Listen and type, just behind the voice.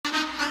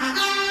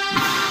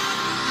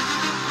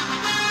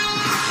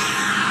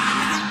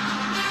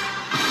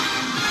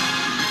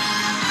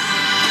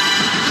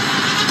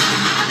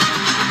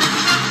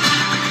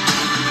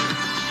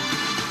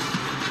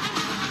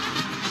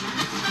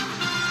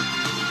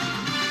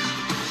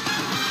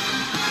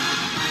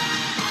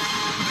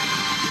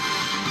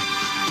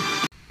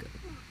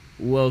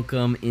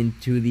Welcome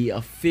into the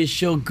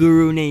official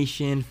Guru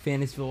Nation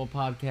Fantasy Football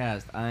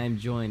Podcast. I am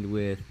joined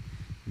with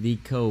the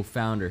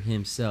co-founder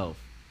himself,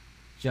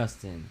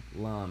 Justin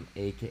Lum,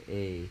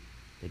 aka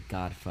the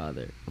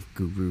Godfather of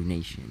Guru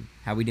Nation.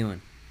 How we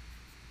doing?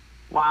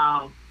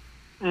 Wow,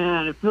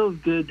 man, it feels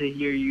good to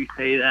hear you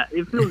say that.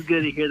 It feels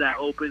good to hear that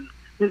open.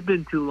 It's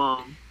been too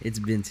long. It's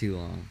been too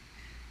long.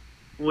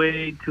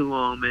 Way too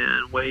long,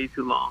 man. Way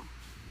too long.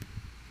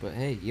 But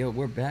hey,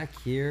 we're back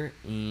here,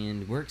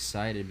 and we're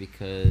excited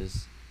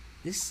because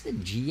this is a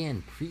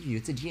GN preview.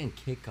 It's a GN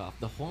kickoff.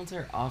 The whole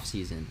entire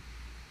offseason,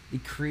 the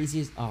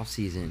craziest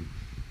offseason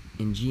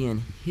in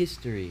GN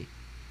history,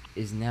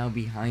 is now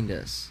behind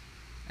us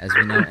as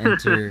we now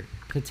enter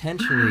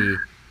potentially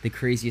the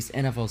craziest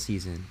NFL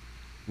season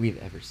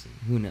we've ever seen.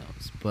 Who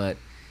knows? But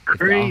if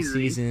the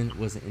offseason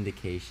was an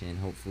indication,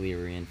 hopefully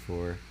we're in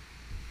for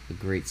a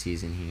great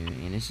season here.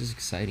 And it's just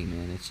exciting,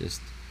 man. It's just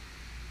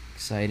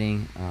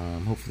exciting.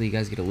 Hopefully you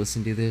guys get to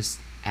listen to this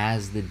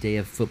as the day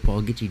of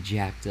football. Get you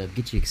jacked up.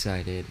 Get you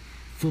excited.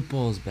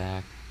 Football's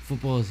back.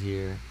 Football's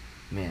here.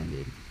 Man,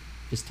 dude.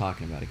 Just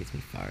talking about it gets me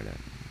fired up,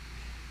 man.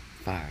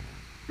 Fired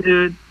up.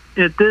 Dude,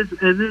 at this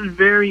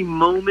very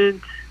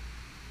moment,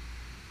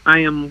 I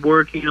am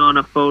working on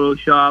a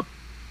Photoshop.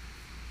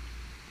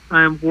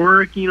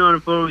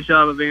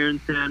 of Aaron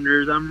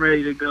Sanders. I'm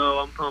ready to go.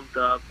 I'm pumped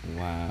up.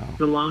 Wow.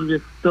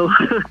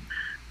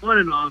 What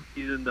an off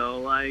season though.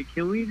 Like,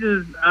 can we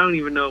just? I don't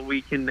even know if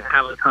we can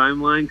have a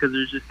timeline because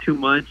there's just too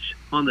much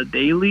on the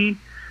daily.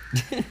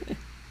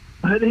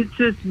 But it's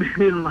just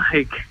been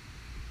like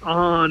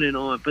on and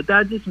on. But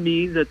that just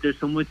means that there's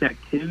so much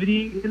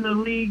activity in the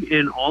league,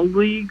 in all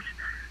leagues,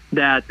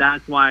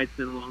 that's why it's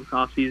been a long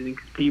off season,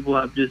 because people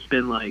have just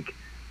been like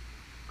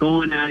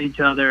going at each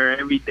other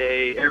every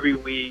day, every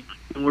week,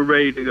 and we're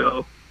ready to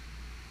go.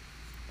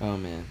 Oh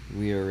man,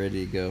 we are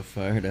ready to go,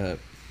 fired up.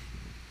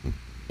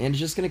 And it's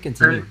just gonna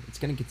continue. It's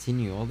gonna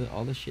continue. All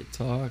the shit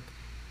talk,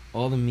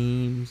 all the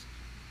memes,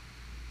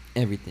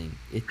 everything.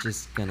 It's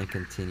just gonna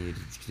continue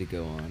to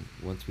go on.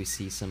 Once we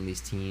see some of these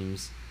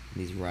teams,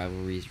 these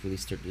rivalries really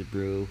start to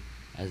brew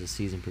as the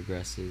season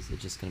progresses,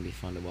 it's just gonna be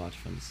fun to watch,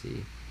 fun to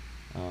see.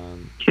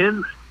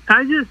 Can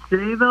I just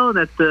say though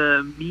that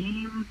the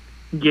meme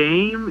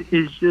game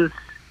is just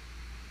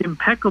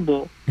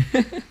impeccable.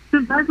 It's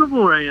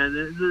impeccable right now.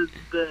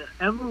 The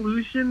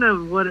evolution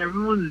of what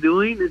everyone's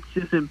doing, it's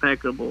just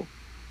impeccable.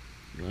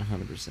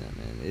 100%,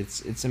 man.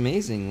 It's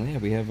amazing. Yeah,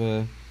 we have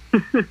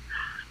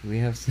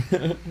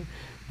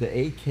the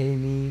AK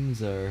memes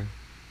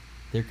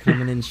they're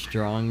coming in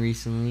strong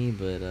recently,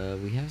 but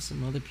we have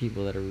some other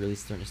people that are really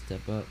starting to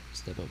step up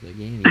their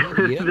game.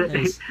 You have a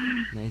nice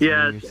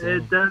yes, meme yourself.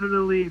 It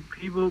definitely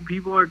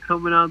people are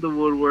coming out the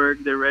woodwork.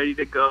 They're ready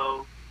to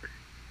go.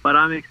 But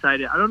I'm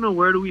excited. I don't know,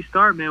 where do we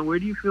start, man? Where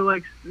do you feel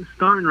like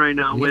starting right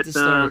now? We have to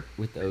start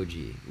with the OG.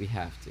 We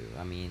have to.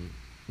 I mean,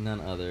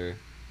 none other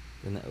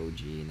than the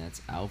OG, and that's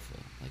Alpha.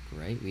 Like,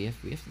 right? We have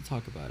to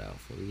talk about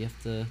Alpha. We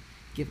have to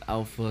give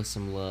Alpha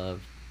some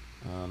love.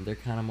 They're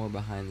kind of more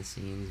behind the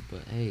scenes,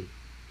 but hey,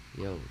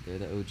 they're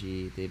the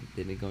OG. They've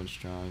been going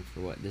strong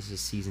for what? This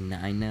is season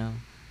 9 now.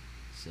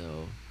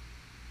 So,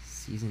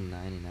 season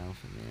 9 in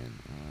Alpha, man.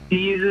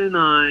 Season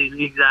 9,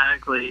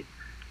 exactly.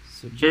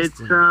 So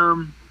Justin,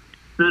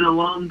 it's been a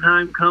long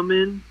time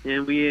coming,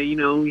 and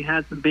we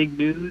had some big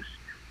news.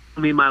 I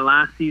mean, my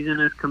last season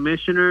as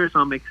commissioner, so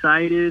I'm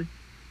excited,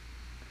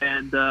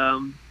 and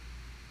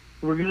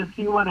we're gonna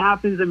see what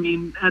happens. I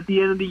mean, at the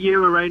end of the year,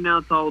 but right now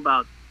it's all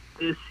about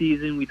this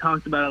season. We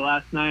talked about it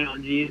last night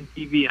on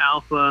GNTV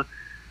Alpha.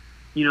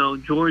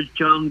 George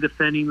Jung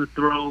defending the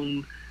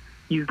throne.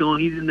 He's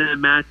in that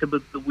matchup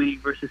of the week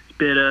versus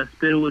Spitta.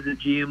 Spitta was the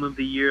GM of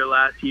the year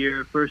last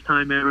year, first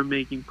time ever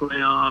making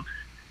playoffs,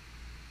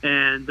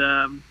 and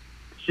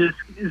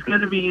it's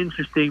going to be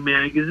interesting,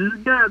 man, because this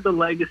has got the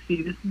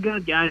legacy. This has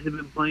got guys that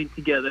have been playing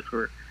together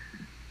for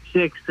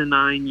 6 to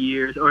 9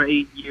 years or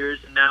 8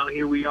 years, and now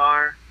here we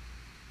are,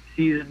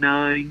 season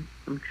 9.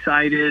 I'm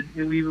excited,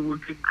 and we're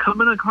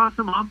coming across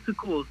some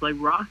obstacles like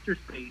roster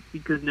space,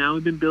 because now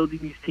we've been building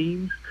these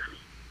teams,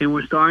 and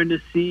we're starting to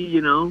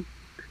see,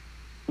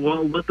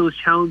 what those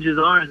challenges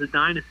are as a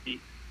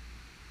dynasty.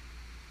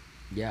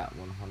 Yeah,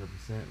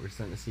 100%. We're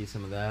starting to see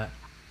some of that,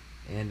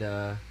 and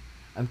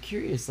I'm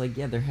curious,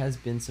 there has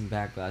been some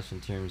backlash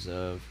in terms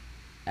of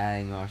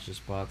adding roster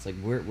spots. Like,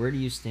 where do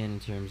you stand in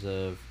terms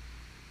of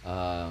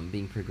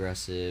being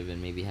progressive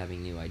and maybe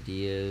having new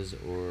ideas,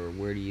 or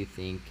where do you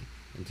think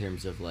in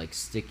terms of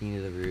sticking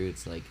to the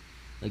roots? Like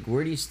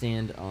where do you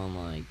stand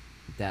on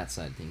that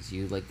side of things? Do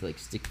you like to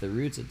stick to the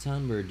roots a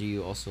ton, or do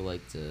you also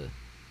like to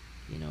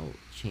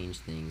change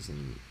things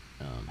and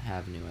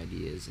have new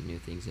ideas and new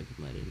things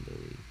implemented in the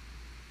league?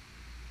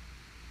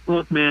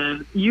 Look,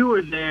 man, you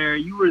were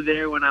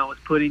there when I was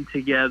putting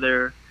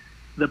together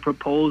the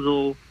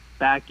proposal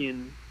back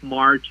in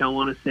March, I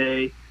want to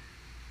say,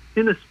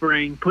 in the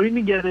spring, putting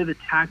together the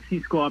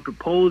taxi squad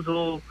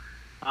proposal,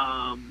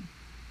 and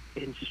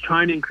just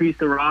trying to increase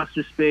the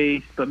roster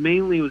space, but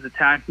mainly it was a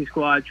taxi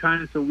squad,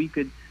 so we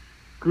could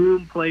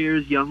groom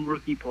players, young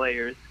rookie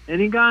players, and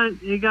it got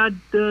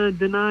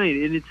denied.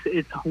 And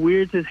it's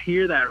weird to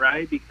hear that,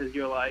 right? Because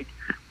you're like,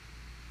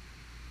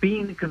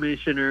 being the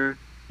commissioner,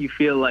 you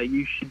feel like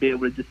you should be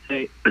able to just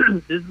say,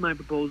 "This is my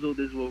proposal.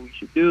 This is what we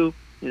should do,"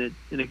 and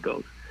it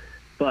goes.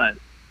 But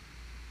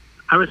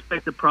I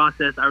respect the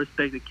process. I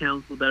respect the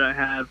council that I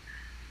have,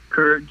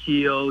 Kurt,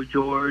 Gio,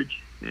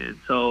 George, and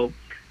so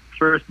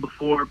first,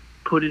 before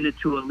putting it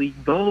to a league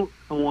vote,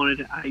 I wanted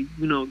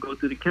to, go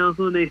through the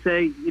council, and they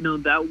say,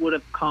 that would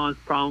have caused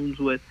problems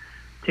with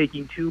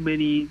taking too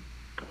many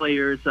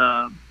players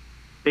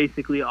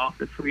basically off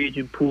the free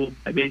agent pool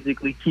by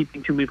basically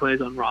keeping too many players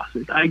on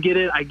rosters. I get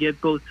it. I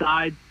get both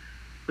sides,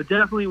 but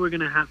definitely we're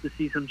going to have to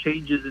see some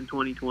changes in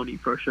 2020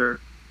 for sure.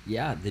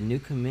 Yeah, the new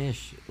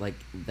commish, like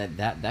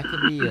that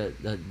could be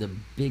the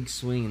big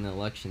swing in the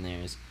election.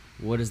 There is,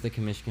 what is the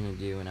commish going to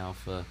do in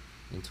Alpha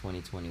in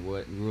 2020?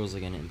 What rules are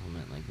going to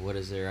implement? Like, what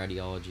is their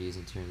ideologies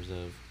in terms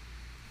of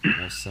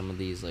some of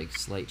these like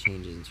slight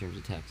changes in terms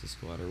of taxi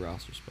squad or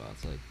roster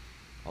spots? Like,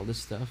 all this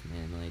stuff,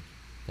 man. Like,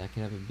 that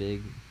could have a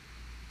big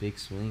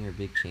swing or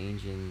big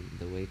change in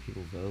the way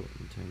people vote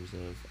in terms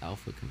of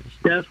Alpha commission.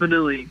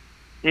 Definitely.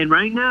 And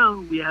right now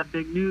we have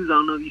big news. I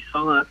don't know if you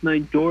saw last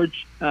night.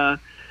 George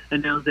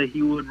announced that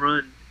he would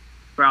run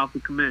for Alpha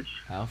commish.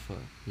 Alpha.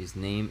 His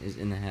name is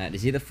in the hat.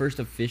 Is he the first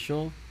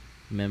official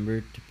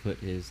member to put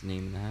his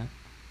name in the hat?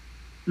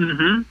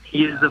 Mm-hmm.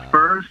 He is the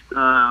first.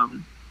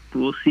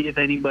 We'll see if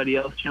anybody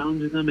else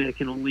challenges him. It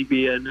can only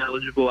be an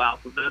eligible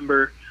Alpha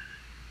member.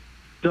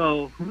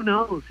 So who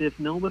knows? If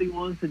nobody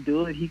wants to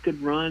do it, he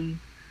could run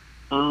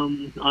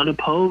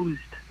unopposed.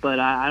 But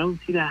I don't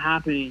see that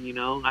happening.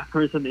 I've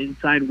heard some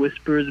inside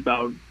whispers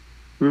about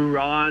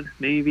Rurod,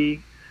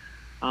 maybe.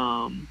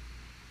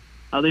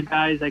 Other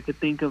guys I could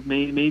think of,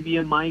 maybe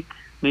a Mike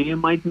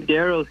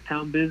Madero's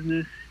Town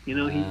Business.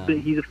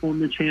 He's a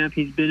former champ.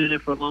 He's been in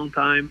it for a long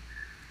time.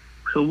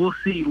 So we'll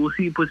see. We'll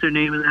see. He puts their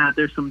name in the hat.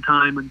 There's some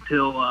time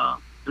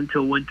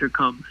until winter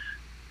comes.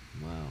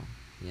 Wow.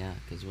 Yeah,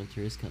 because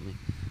winter is coming.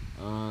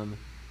 And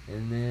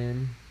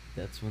then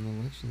that's when the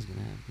election's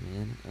gonna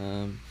happen,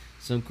 man.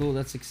 So cool.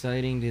 That's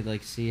exciting to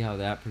see how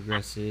that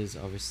progresses.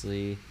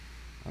 Obviously,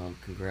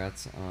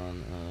 congrats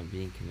on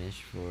being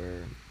commissioned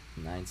for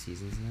 9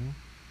 seasons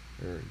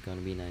now, or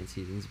gonna be 9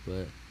 seasons.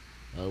 But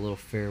a little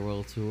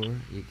farewell tour.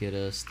 You get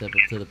to step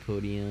up to the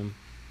podium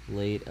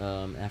late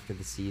after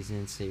the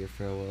season, say your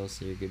farewells,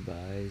 say your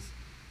goodbyes.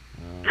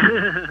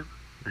 It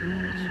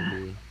should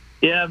be.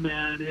 Yeah,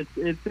 man,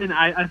 it's been.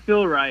 I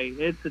feel right.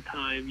 It's the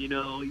time, you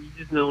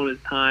just know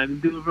it's time.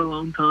 Do it for a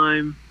long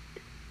time,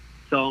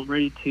 so I'm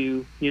ready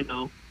to,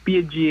 be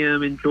a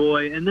GM,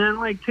 enjoy, and then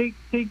take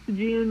the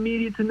GM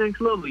media to the next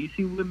level. You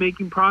see, we're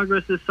making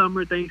progress this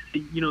summer thanks to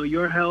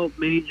your help,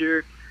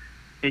 Major,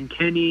 and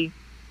Kenny,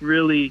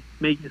 really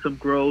making some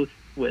growth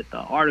with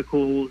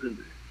articles and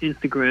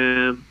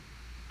Instagram,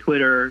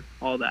 Twitter,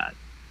 all that.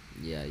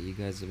 Yeah, you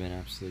guys have been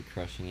absolutely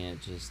crushing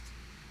it. Just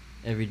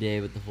every day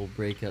with the whole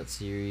breakout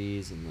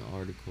series and the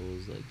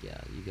articles,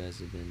 you guys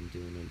have been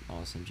doing an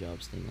awesome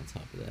job staying on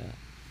top of that,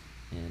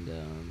 and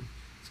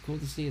it's cool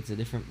to see. It's a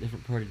different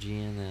part of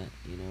GN that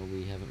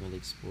we haven't really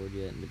explored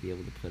yet, and to be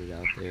able to put it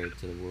out there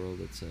to the world,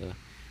 it's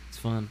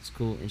fun, it's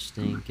cool,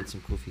 interesting, get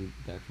some cool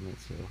feedback from it.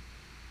 So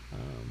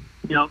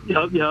Yep.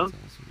 That's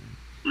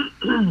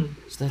awesome,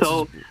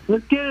 So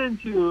let's get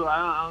into.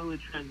 I'm gonna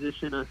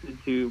transition us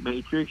into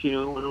Matrix. Went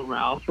over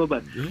Alpha,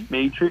 but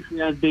Matrix, we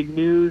had big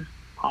news.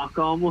 Hawk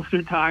almost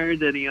retired,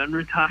 then he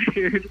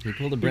unretired. He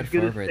pulled a Brett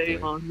Favre right there.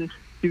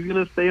 He's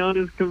going to stay on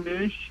his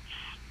commish.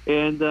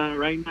 And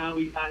right now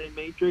we got in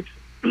Matrix.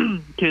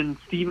 Can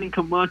Steven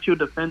Camacho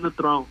defend the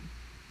throne?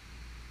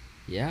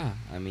 Yeah,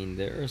 I mean,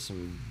 there are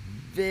some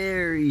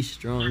very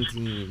strong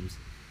teams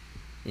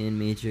in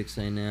Matrix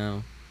right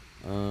now.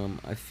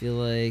 I feel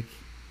like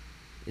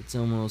it's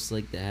almost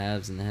like the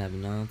haves and the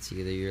have-nots.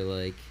 Either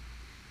you're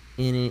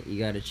in it, you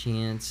got a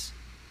chance,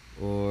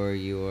 or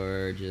you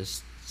are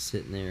just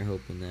sitting there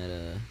hoping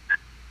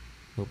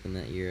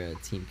that your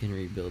team can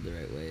rebuild the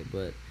right way.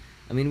 But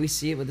I mean, we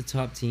see it with the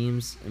top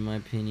teams. In my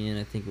opinion,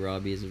 I think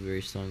Robbie is a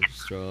very strong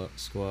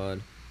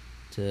squad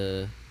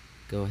to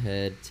go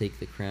ahead, take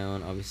the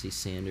crown. Obviously,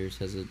 Sanders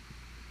has a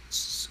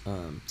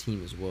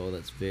team as well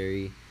that's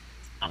very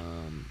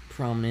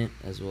prominent,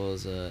 as well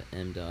as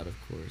M. Dot, of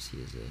course. He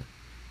is a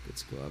good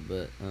squad.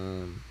 But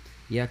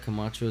yeah,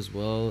 Camacho as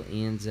well,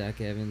 and Zach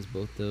Evans.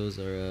 Both those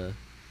are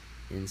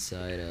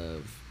inside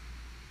of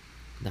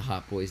the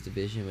Hot Boys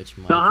division, which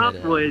Mike the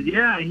Hot Boys,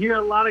 yeah, I hear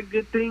a lot of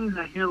good things.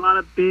 I hear a lot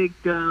of big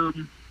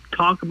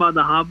talk about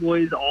the Hot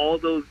Boys. All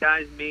those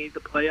guys made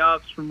the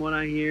playoffs, from what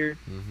I hear.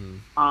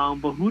 Mm-hmm.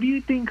 But who do you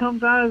think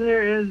comes out of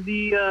there as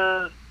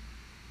the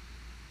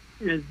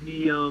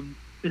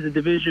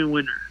division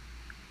winner?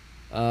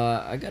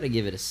 I gotta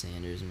give it to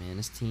Sanders, man.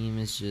 His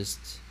team's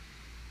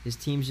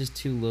just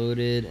too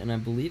loaded, and I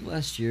believe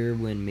last year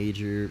when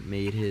Major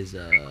made his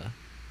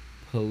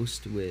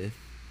post with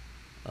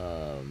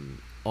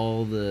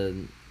all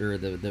the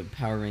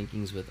power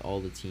rankings with all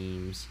the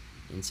teams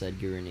inside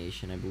Guru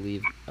Nation. I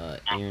believe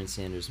Aaron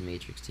Sanders'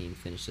 Matrix team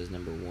finished as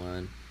number 1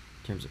 in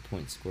terms of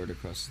points scored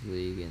across the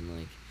league, and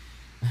like,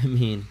 I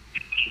mean,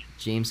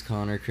 James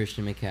Conner,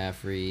 Christian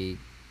McCaffrey,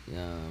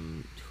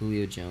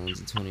 Julio Jones,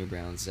 Antonio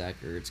Brown, Zach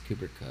Ertz,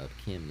 Cooper Kupp,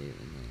 Cam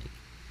Newton. Like,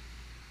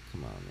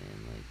 come on,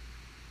 man. Like,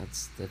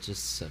 that's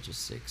just such a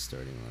sick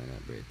starting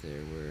lineup right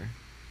there. Where,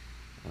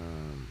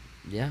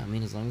 yeah, I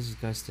mean, as long as these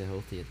guys stay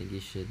healthy, I think he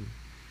should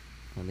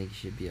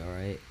be all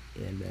right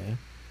and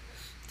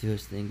do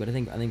his thing. But I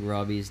think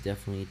Robbie is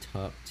definitely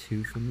top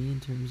 2 for me in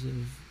terms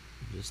of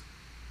just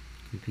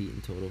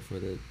competing total for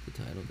the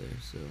title there.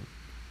 So.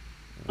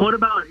 What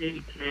about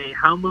AK?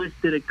 How much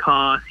did it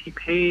cost? He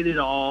paid it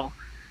all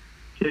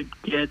to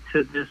get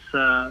to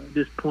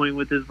this point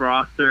with his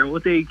roster.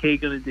 What's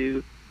AK gonna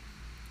do?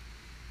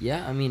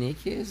 Yeah, I mean,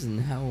 AK is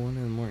now one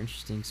of the more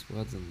interesting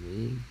squads in the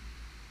league,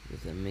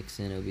 with a mix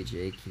in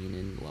OBJ,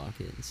 Keenan,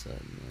 Lockett, and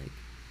Sutton. Like,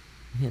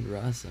 and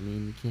Russ. I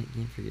mean, you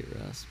can't forget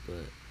Russ.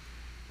 But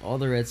all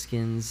the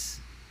Redskins,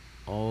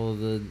 all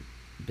the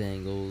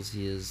Bengals,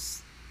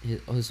 his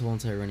whole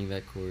entire running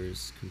back core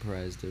is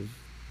comprised of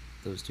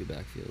those 2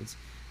 backfields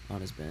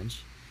on his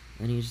bench,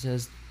 and he just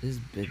has he's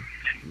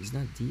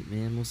not deep,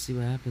 man. We'll see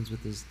what happens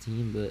with his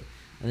team, but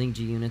I think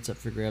G Unit's up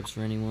for grabs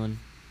for anyone.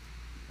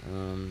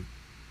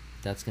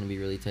 That's gonna be a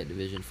really tight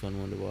division, fun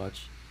one to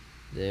watch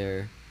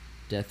there.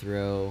 Death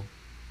Row,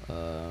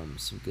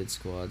 some good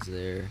squads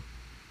there.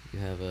 You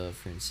have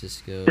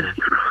Francisco,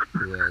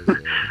 who has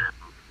I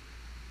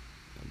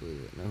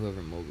believe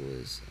whoever Mogul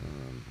is. I don't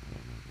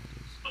know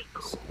who that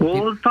is.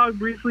 Well, let's talk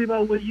briefly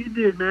about what you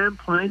did, man.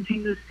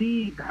 Planting the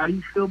seeds. How do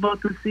you feel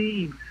about the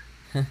seeds?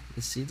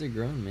 The seeds are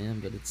growing,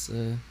 man, but it's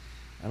I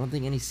don't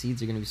think any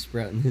seeds are gonna be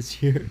sprouting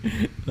this year.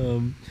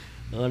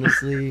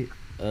 Honestly,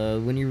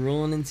 when you're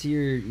rolling into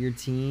your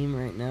team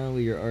right now,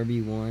 where your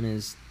RB1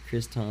 is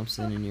Chris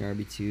Thompson and your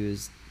RB2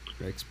 is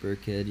Rex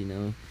Burkhead,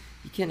 you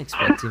can't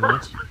expect too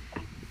much.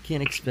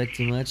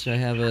 I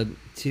have I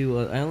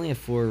only have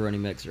 4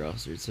 running backs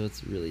rostered, so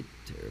it's really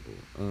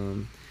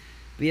terrible.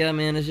 But yeah,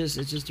 man, it's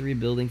just a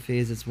rebuilding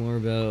phase. It's more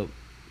about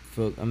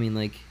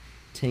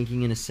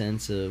tanking in a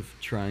sense of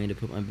trying to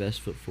put my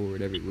best foot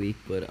forward every week,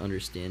 but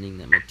understanding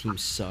that my team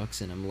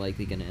sucks and I'm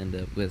likely going to end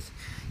up with,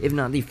 if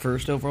not the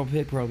first overall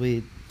pick,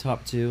 probably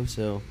top 2.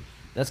 So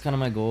that's kind of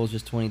my goal, is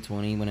just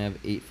 2020 when I have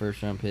 8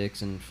 first-round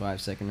picks and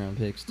 5 second-round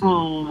picks.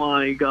 Oh,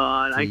 my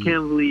God. I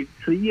can't believe.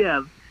 So you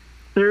have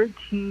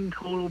 13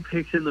 total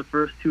picks in the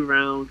first 2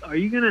 rounds. Are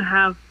you going to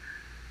have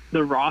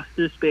the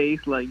roster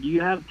space? Like,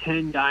 you have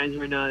 10 guys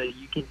right now that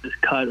you can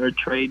just cut or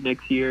trade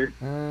next year?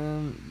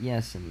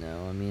 Yes and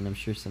no. I mean, I'm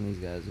sure some of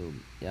these guys will.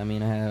 I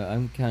mean,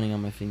 I'm counting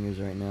on my fingers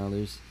right now.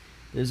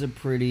 There's a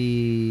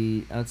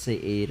pretty, I'd say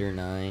 8 or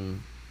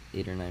 9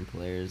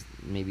 players,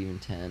 maybe even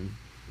 10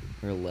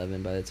 or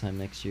 11 by the time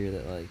next year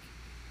that like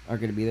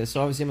aren't gonna be there.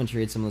 So obviously I'm gonna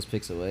trade some of those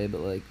picks away,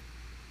 but like,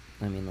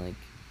 I mean, like,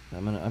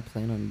 I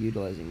plan on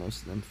utilizing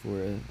most of them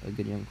for a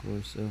good young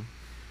core. So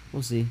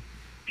we'll see.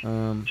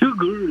 Too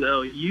good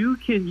though. You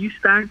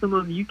stack them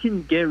up. You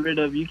can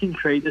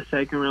trade the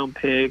second round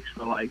picks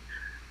for like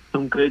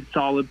some good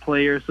solid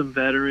players, some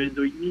veterans,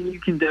 or you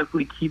can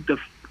definitely keep the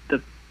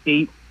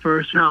 8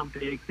 first round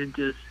picks and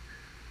just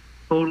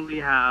totally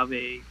have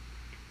a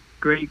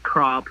great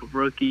crop of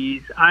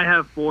rookies. I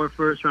have 4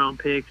 first round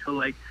picks, so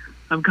like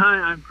I'm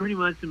pretty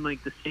much in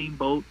like the same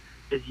boat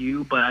as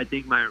you, but I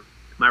think my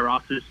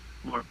roster's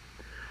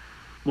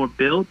more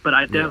built, but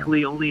I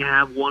definitely only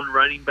have 1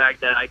 running back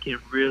that I can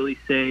really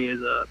say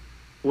is a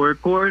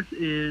workhorse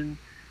in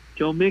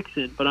Joe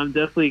Mixon. But I'm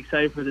definitely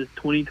excited for this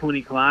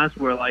 2020 class,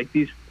 where like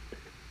these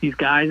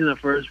guys in the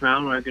first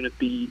round are going to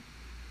be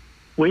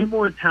way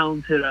more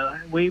talented,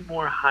 way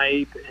more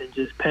hype, and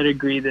just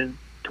pedigree than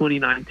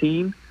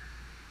 2019.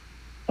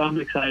 So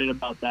I'm excited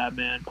about that,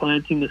 man.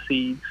 Planting the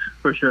seeds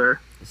for sure.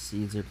 The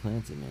seeds are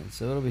planted, man.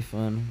 So it'll be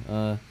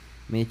fun.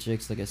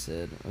 Matrix, like I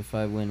said, if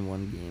I win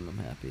 1 game,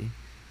 I'm happy.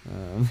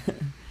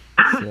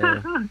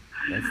 So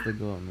that's the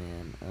goal,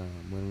 man.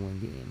 Win 1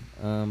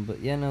 game. But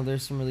yeah, no,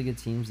 there's some really good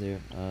teams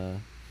there.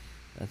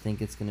 I think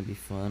it's gonna be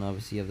fun.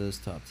 Obviously, you have those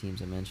top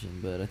teams I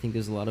mentioned, but I think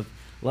there's a lot of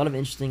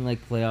interesting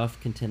like playoff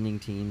contending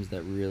teams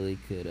that really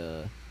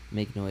could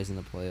make noise in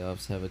the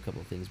playoffs. Have a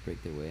couple things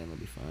break their way, and they'll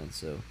be fine.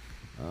 So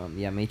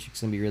yeah, Matrix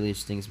is gonna be really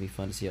interesting. It's gonna be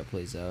fun to see how it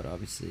plays out.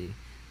 Obviously,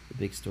 the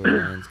big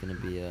storyline is gonna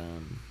be.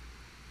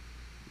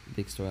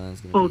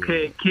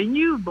 Okay, can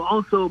you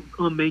also,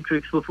 on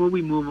Matrix, before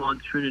we move on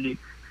to Trinity,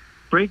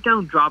 break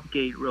down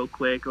Dropgate real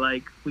quick?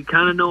 Like, we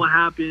kind of know what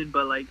happened,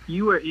 but, like,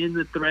 you were in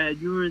the thread,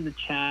 you were in the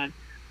chat.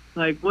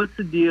 Like, what's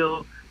the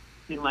deal?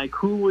 And, like,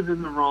 who was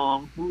in the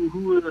wrong?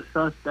 Who were the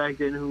suspect,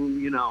 and who,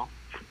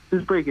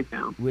 just break it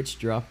down. Which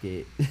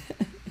Dropgate?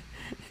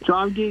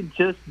 Dropgate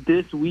just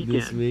this weekend.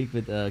 This week,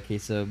 but, okay,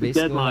 so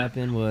basically what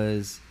happened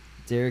was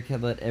Derek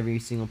had let every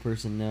single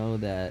person know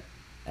that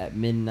at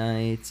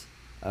midnight...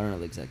 I don't know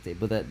the exact date,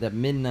 but that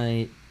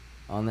midnight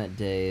on that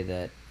day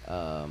that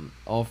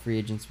all free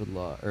agents would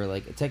lock, or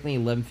like technically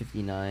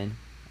 11:59.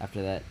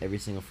 After that, every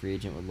single free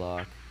agent would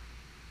lock,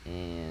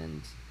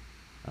 and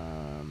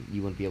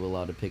You wouldn't be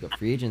allowed to pick up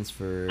free agents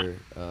for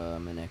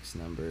an X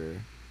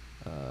number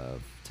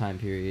of time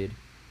period,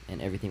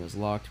 and everything was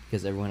locked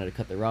because everyone had to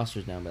cut their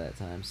rosters down by that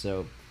time.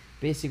 So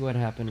basically what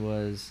happened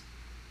was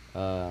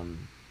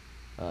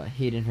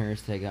Hayden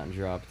Hurst had gotten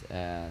dropped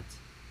at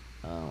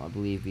I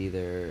believe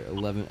it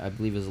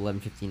was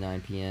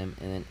 11:59 p.m.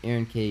 and then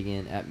Aaron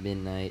Kagan at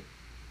midnight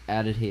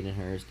added Hayden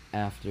Hurst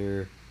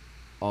after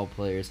all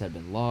players had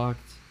been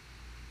locked.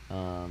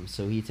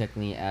 So he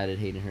technically added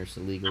Hayden Hurst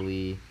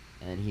illegally,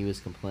 and he was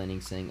complaining,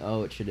 saying,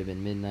 "Oh, it should have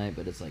been midnight,"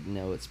 but it's like,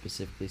 no, it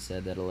specifically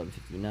said that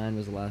 11:59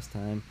 was the last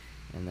time,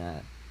 and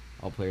that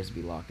all players would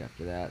be locked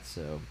after that.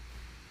 So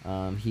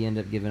he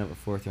ended up giving up a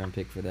fourth-round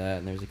pick for that,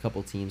 and there was a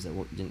couple teams that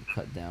didn't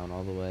cut down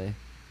all the way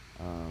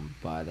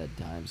by that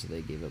time, so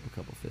they gave up a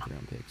couple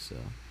fifth-round picks. So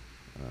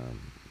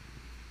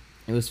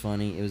it was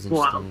funny. It was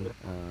interesting.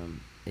 Wow.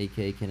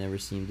 AK can never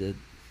seem to.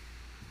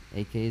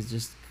 AK's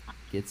just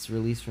gets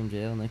released from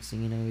jail. Next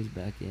thing you know, he's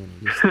back in.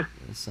 He just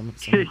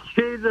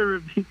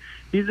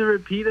he's a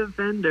repeat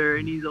offender,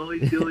 and he's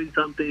always doing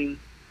something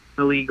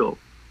illegal.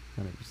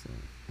 100%.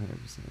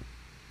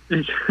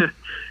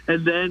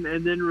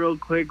 and then real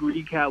quick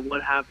recap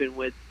what happened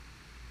with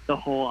the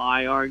whole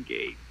IR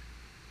gate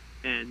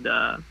and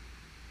the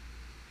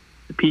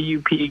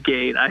PUP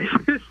gate. I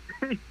should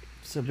say.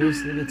 So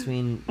basically,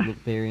 between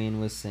Barian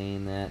was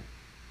saying that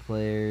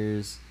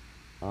players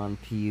on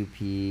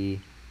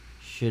PUP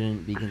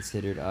shouldn't be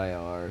considered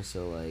IR,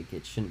 so like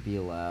it shouldn't be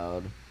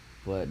allowed.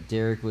 But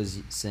Derek was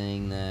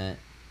saying that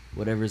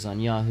whatever's on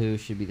Yahoo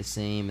should be the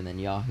same, and then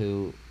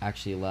Yahoo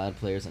actually allowed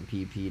players on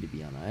PUP to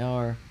be on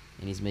IR,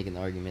 and he's making the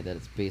argument that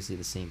it's basically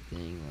the same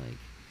thing. Like,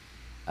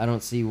 I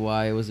don't see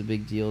why it was a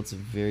big deal. It's a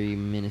very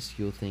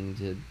minuscule thing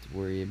to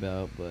worry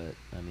about, but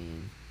I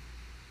mean,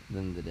 at the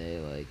end of the day,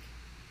 like,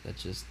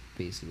 that's just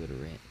basically what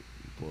it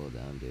boiled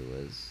down to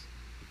was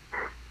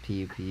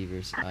PUP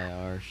versus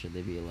IR. Should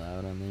they be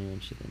allowed on there,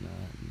 and should they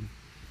not? And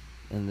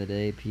at the end of the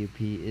day,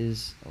 PUP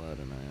is allowed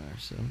on IR,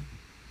 so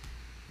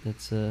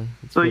that's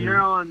so you're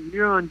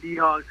on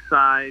D-Hawk's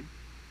side.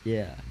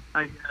 Yeah,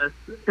 I guess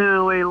in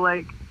a way.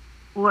 Like,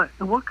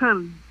 what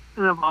kind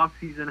of off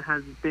season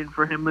has it been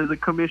for him as a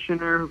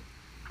commissioner,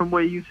 from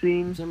what you've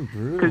seen?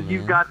 Because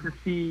you've got to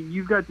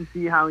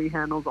see how he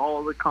handles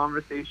all the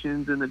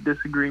conversations and the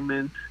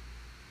disagreements.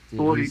 Dude,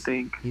 what do you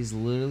think? He's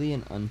literally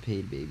an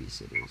unpaid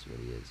babysitter is what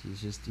he is.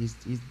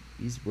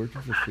 He's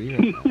working for free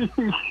right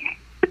now.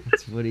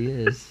 That's what he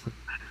is.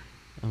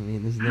 I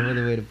mean, there's no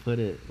other way to put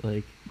it.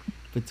 Like,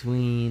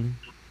 between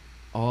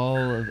all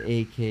of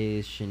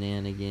AK's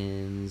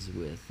shenanigans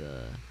with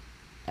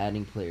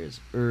adding players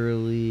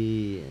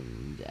early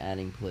and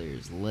adding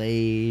players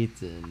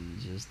late and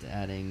just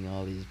adding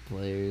all these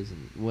players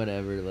and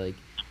whatever, like,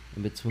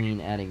 in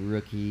between adding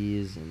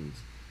rookies and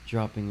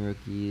dropping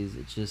rookies,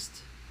 it's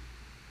just...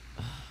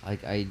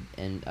 I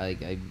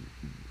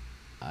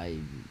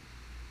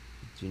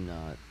do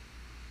not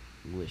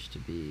wish to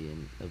be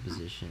in a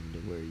position to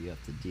where you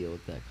have to deal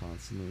with that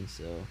constantly.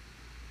 So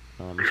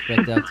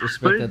respect that.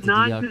 But it's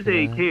not just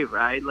AK,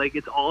 right? Like,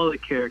 it's all the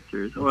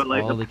characters, or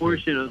like a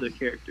portion of the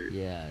characters.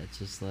 Yeah, it's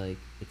just like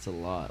it's a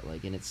lot.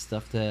 Like, and it's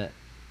stuff that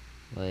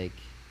like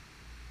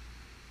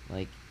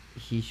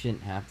he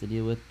shouldn't have to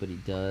deal with, but he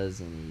does,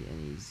 and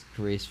he's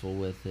graceful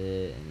with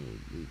it,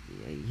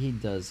 and he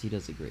does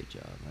a great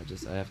job.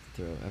 I have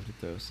to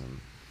throw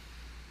some.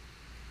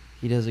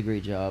 He does a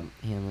great job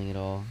handling it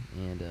all,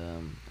 and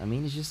I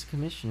mean, he's just a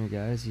commissioner,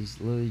 guys. He's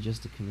literally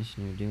just a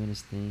commissioner doing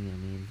his thing. I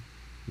mean,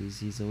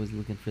 he's always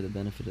looking for the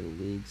benefit of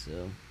the league.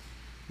 So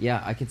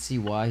yeah, I could see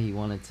why he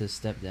wanted to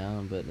step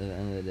down, but at the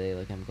end of the day,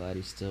 like, I'm glad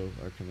he's still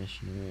our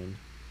commissioner, and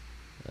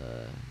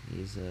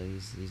he's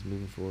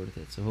moving forward with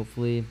it. So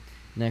hopefully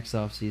next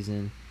off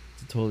season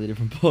it's a totally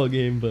different ball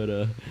game, but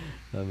I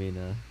mean,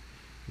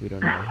 we don't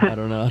know. I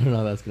don't know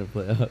how that's gonna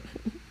play out.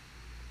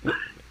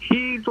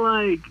 He's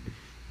like,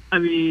 I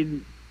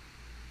mean,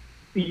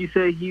 you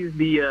say he's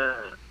an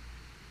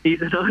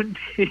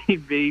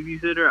unpaid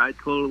babysitter. I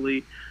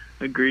totally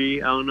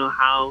agree. I don't know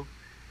how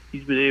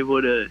he's been able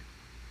to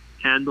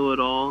handle it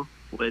all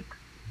with,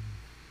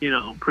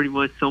 pretty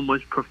much so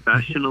much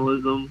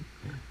professionalism.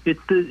 He's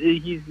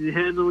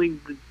handling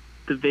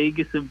the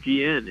Vegas of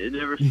GN. It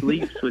never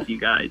sleeps with you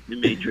guys in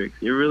Matrix.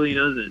 It really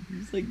doesn't.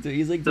 He's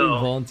like doing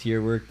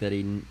volunteer work that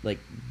he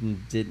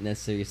didn't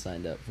necessarily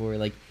sign up for.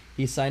 Like,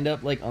 he signed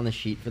up like on the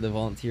sheet for the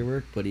volunteer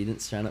work, but he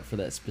didn't sign up for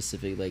that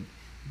specific like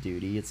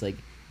duty. It's like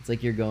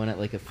you're going at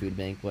like a food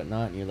bank,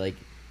 whatnot, and you're like,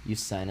 you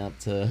sign up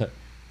to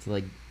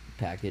like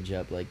package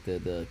up like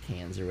the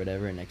cans or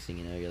whatever, and next thing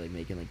you know, you're like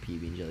making like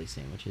PB and jelly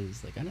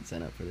sandwiches. Like, I didn't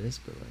sign up for this,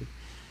 but like.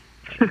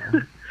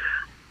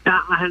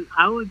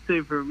 I would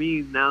say for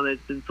me, now that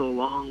it's been so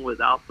long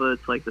with Alpha,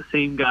 it's like the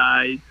same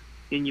guys,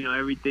 and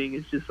everything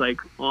is just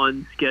like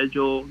on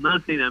schedule.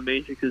 Not saying that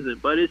Matrix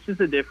isn't, but it's just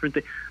a different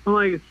thing. I'm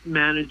like a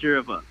manager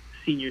of a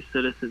senior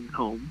citizen's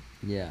home.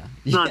 Yeah.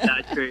 It's not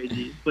that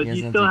crazy, but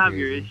you still have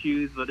your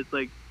issues. But it's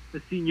like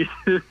a senior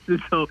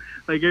citizen, so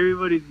like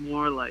everybody's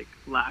more like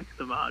lax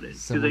about it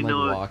because they Someone like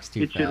know walks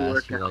too it should fast,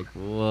 work you're out. like,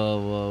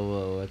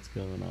 whoa, what's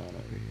going on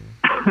over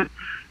here?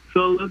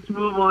 So let's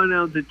move on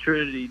now to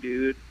Trinity,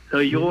 dude. So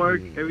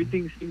York, Trinity.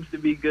 everything seems to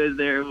be good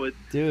there with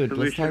Dude,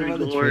 let's talk Commissioner about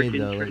the York trade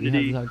and though. We have to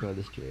Trinity. talk about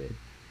this trade.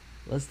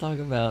 Let's talk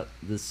about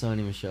the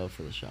Sony Michelle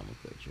for LaShawn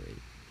McCoy trade.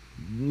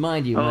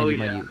 Mind you, Oh mind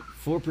yeah. you.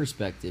 For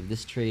perspective,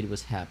 this trade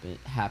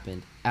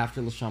happened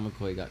after LaShawn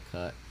McCoy got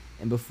cut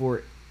and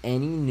before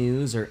any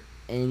news or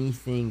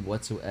anything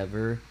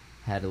whatsoever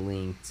had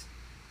linked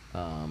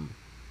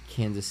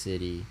Kansas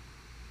City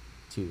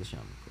to LaShawn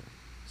McCoy.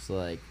 So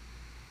like,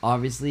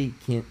 obviously,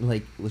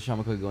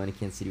 LaShawn McCoy going to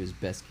Kansas City was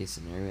best case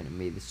scenario, and it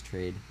made this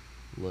trade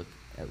look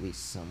at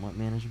least somewhat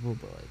manageable.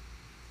 But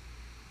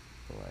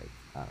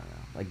I don't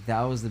know. Like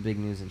that was the big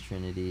news in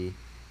Trinity.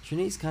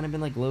 Trinity's kind of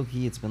been like low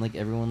key. It's been like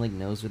everyone like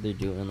knows what they're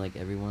doing. Like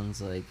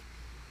everyone's like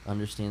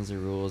understands the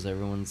rules.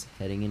 Everyone's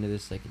heading into their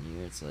second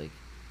year. It's like,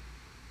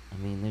 I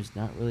mean, there's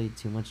not really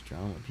too much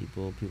drama.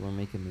 People are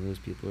making moves.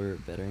 People are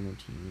bettering their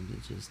teams.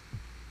 It's just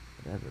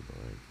whatever. But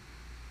like,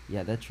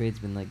 yeah, that trade's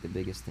been like the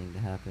biggest thing to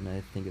happen.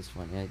 I think it's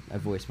funny. I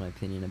voiced my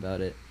opinion about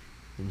it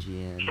in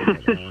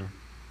GN.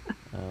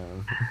 But,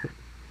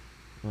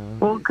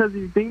 Well, because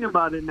you think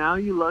about it now,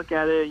 you look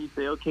at it and you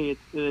say, okay,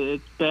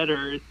 it's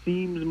better. It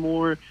seems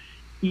more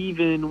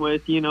even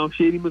with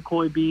Shady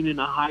McCoy being in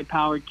a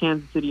high-powered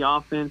Kansas City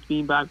offense,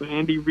 being back with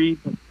Andy Reid.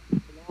 How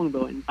long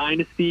though in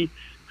dynasty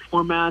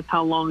formats?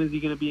 How long is he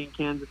going to be in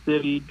Kansas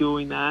City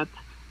doing that?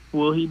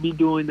 Will he be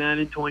doing that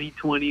in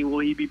 2020? Will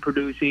he be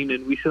producing?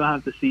 And we still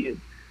have to see it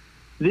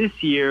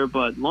this year.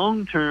 But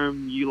long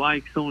term, you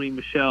like Sony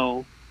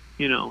Michel,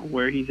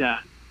 where he's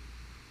at.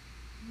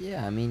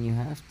 Yeah, I mean, you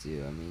have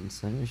to. I mean,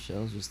 Sonny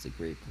Michel's just a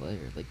great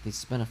player. Like, they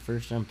spent a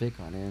first-round pick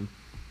on him.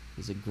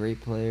 He's a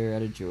great player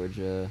out of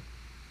Georgia.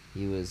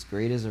 He was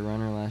great as a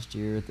runner last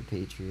year with the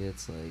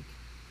Patriots. Like,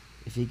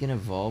 if he can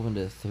evolve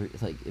into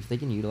if they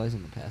can utilize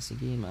him in the passing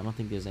game, I don't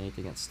think there's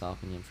anything that's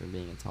stopping him from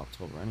being a top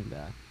 12 running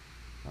back.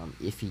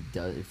 If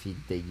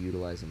they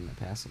utilize him in the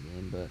passing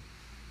game, but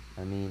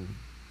I mean,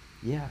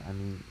 yeah, I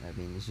mean,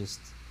 it's just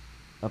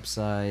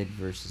upside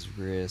versus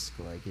risk.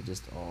 Like it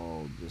just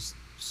all just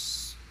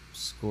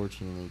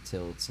scorchingly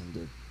tilts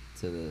into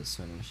the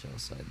Sony Michel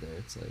side there.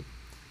 It's like,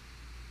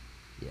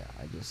 yeah,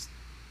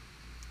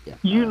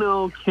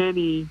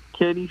 Kenny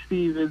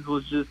Stevens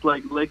was just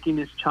like licking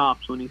his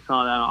chops when he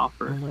saw that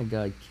offer. Oh my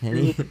God,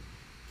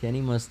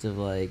 Kenny must have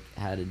like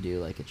had to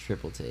do like a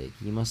triple take.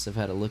 He must have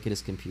had to look at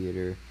his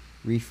computer,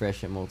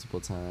 refresh it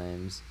multiple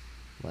times.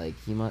 Like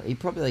he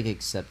probably like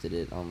accepted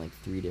it on like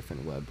 3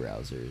 different web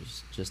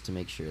browsers just to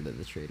make sure that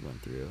the trade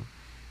went through.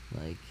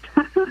 Like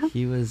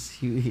he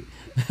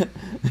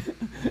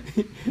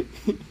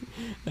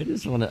I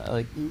just want to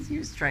like he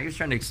was trying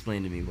to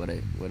explain to me what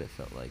it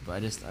felt like,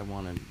 but I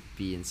want to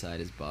be inside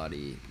his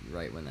body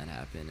right when that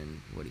happened and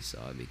what he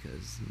saw,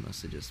 because he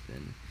must have just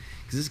been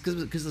because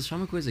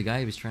LaShawn McCoy's a guy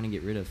he was trying to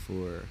get rid of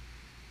for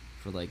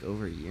like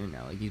over a year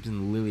now. Like he's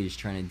been literally just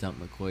trying to dump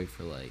McCoy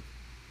for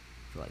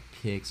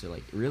picks or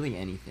like really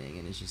anything,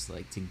 and it's just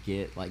like to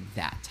get like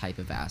that type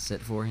of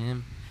asset for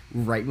him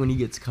right when he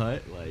gets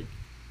cut, like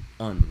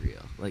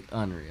unreal.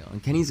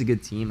 And Kenny's a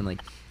good team, and like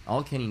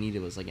all Kenny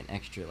needed was like an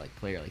extra like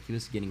player. Like he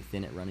was getting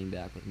thin at running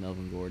back with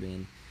Melvin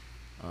Gordon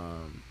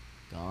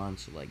gone,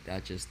 so like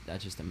that's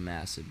just a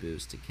massive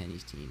boost to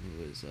Kenny's team,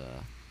 who was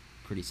a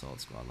pretty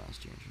solid squad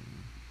last year.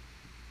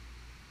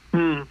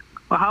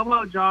 Well, how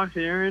about Josh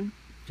Aaron?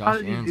 How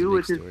did he Aaron's do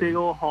with his story. big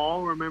old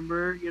haul?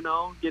 Remember,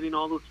 getting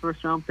all those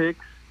first-round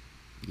picks?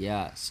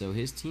 Yeah, so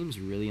his team's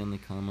really on the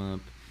come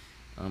up.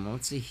 I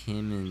would say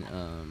him and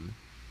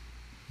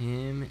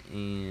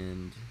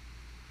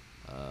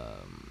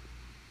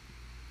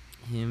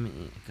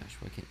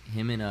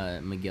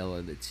Miguel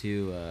are the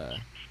two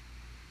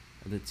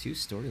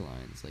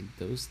storylines. Like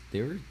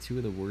they were 2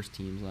 of the worst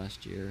teams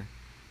last year.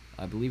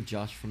 I believe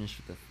Josh finished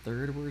with the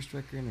 3rd worst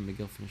record, and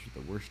Miguel finished with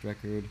the worst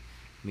record.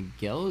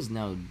 Miguel is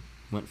now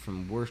went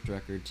from worst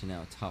record to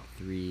now top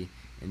 3,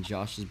 and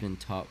Josh has been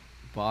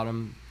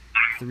bottom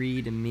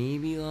 3 to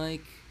maybe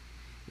like,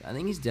 I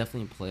think he's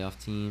definitely a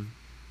playoff team.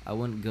 I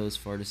wouldn't go as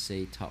far to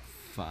say top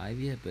 5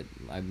 yet, but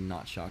I'm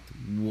not shocked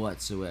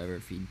whatsoever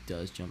if he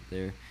does jump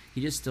there.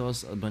 He just still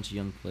has a bunch of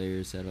young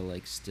players that are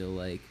like still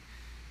like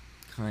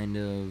kind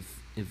of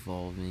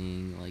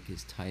evolving, like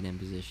his tight end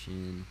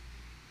position.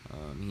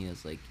 He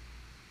has like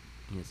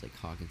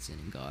Hawkinson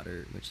and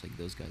Goddard, which like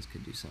those guys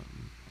could do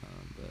something.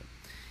 But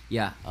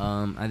yeah,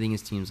 I think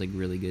his team's like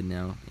really good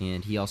now,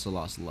 and he also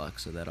lost Luck,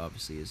 so that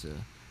obviously is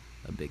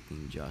a big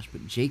thing, Josh.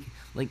 But Jake,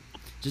 like,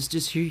 just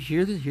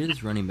hear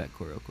this running back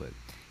core real quick.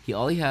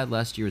 All he had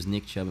last year was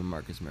Nick Chubb and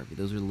Marcus Murphy.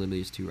 Those were literally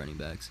his 2 running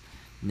backs.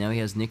 Now he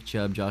has Nick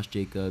Chubb, Josh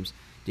Jacobs,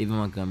 David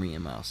Montgomery,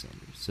 and Miles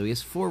Sanders. So he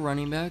has 4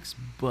 running backs,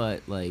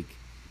 but like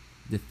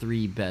the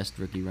 3 best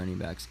rookie running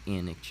backs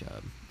and Nick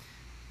Chubb.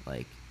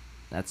 Like,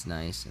 that's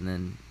nice. And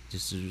then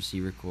just his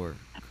receiver core: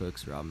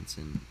 Cooks,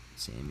 Robinson,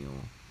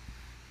 Samuel,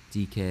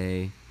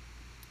 DK,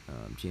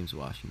 James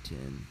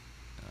Washington,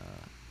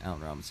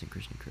 Allen Robinson,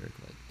 Christian Kirk.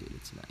 Like, dude,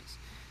 it's nice.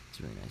 It's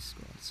a really nice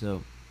squad.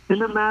 So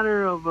in a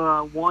matter of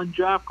one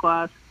draft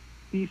class,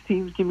 these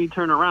teams can be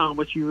turned around,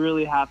 but you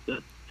really have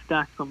to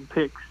stack some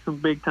picks, some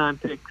big time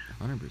picks.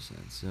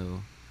 100%.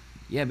 So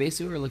yeah,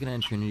 basically what we're looking at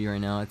in Trinity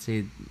right now, I'd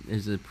say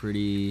there's a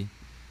pretty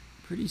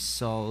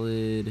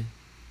solid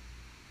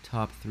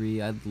top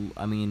three. I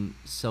mean,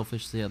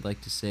 selfishly, I'd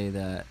like to say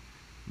that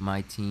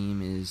my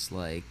team is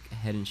like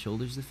head and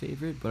shoulders the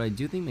favorite, but I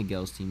do think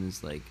Miguel's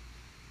team's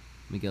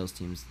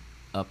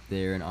up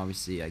there, and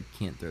obviously I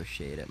can't throw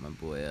shade at my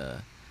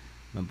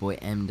boy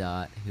M.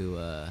 Dot, who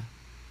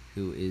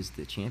is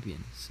the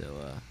champion.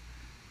 So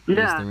he's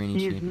the reigning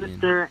he's champion.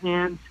 Mr.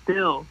 And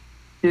still.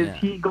 Is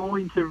he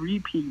going to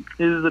repeat?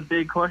 This is a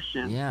big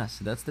question. Yeah,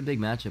 so that's the big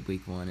matchup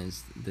week 1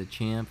 is the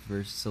champ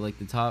versus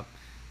the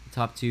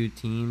top 2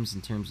 teams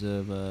in terms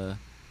of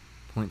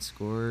points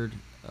scored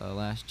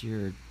last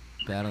year are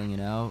battling it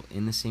out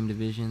in the same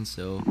division.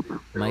 So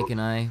Mike and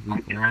I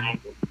week 1,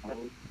 at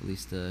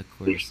least a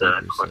quarter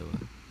sleeper. So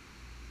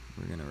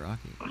we're gonna rock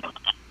it.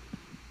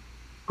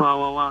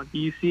 Wow. Do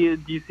you see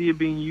it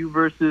being you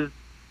versus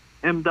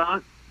M.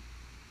 Dot?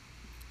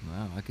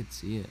 Wow, I could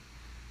see it,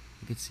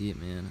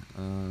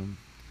 man.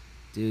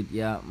 Dude,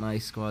 yeah, my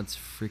squad's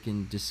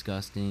freaking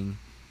disgusting.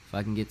 If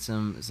I can get as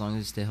long as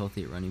I stay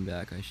healthy at running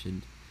back, I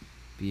should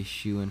be a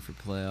shoo-in for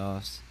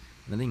playoffs.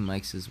 And I think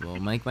Mike's as well.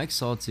 Mike's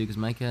solid too, because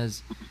Mike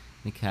has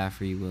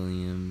McCaffrey,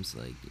 Williams,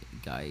 like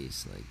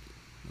guys,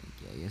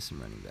 yeah, he has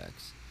some running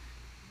backs.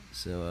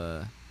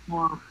 So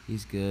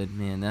he's good,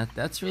 man.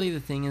 That's really the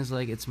thing is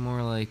like it's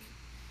more like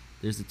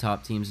there's the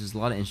top teams. There's a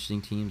lot of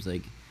interesting teams.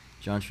 Like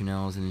John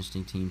Trunell is an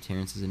interesting team.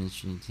 Terrence is an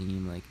interesting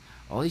team. Like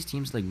all these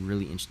teams like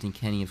really interesting.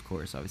 Kenny, of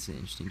course, obviously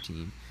an interesting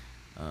team.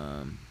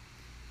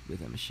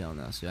 With Michelle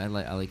now, so I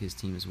like his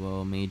team as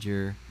well.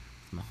 Major,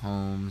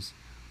 Mahomes,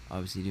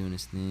 obviously doing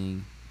his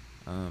thing.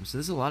 So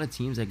there's a lot of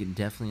teams that could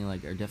definitely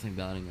are definitely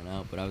battling it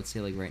out. But I would say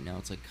like right now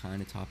it's like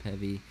kind of top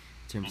heavy in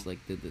terms of like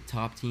the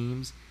top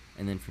teams,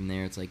 and then from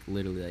there it's like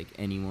literally like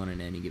anyone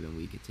in any given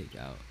week could take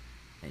out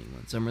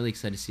anyone. So I'm really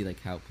excited to see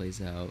like how it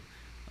plays out,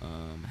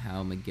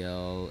 how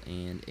Miguel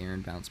and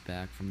Aaron bounce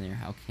back from there,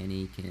 how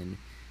Kenny can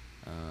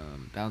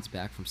bounce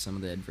back from some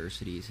of the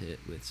adversities hit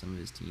with some of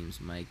his teams.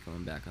 Mike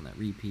going back on that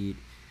repeat.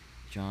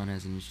 John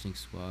has an interesting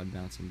squad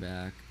bouncing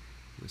back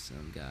with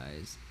some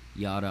guys.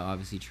 Yada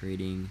obviously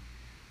trading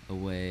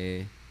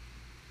away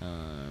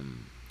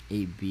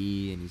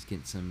AB, and he's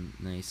getting some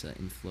nice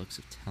influx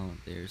of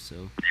talent there.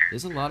 So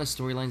there's a lot of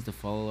storylines to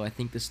follow. I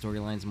think the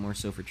storylines more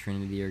so for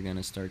Trinity are going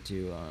to start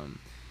to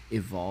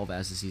evolve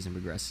as the season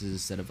progresses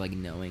instead of like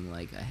knowing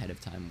like ahead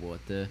of time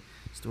what the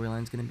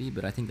storyline's going to be.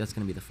 But I think that's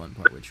going to be the fun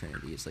part with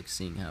Trinity is like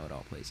seeing how it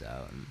all plays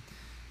out and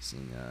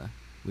seeing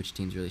which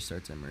teams really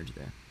start to emerge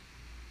there.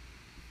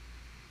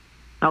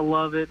 I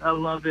love it.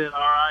 All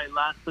right,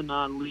 last but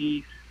not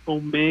least,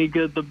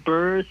 Omega the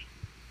Birth.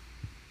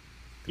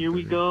 Here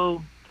we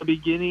go.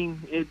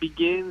 It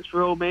begins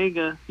for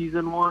Omega,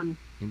 season 1.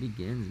 It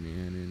begins,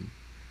 man, and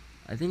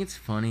I think it's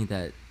funny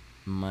that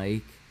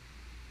Mike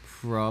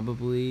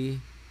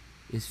probably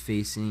is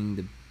facing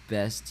the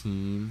best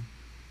team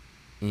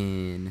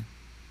in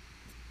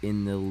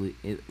the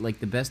like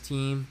the best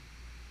team,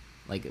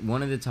 like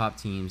one of the top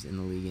teams in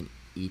the league in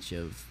each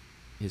of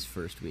his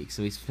first week.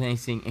 So he's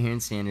facing Aaron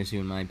Sanders, who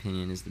in my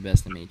opinion is the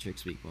best in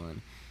Matrix week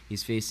 1.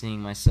 He's facing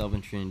myself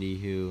and Trinity,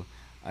 who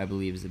I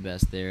believe is the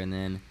best there, and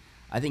then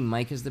I think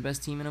Mike is the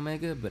best team in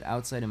Omega, but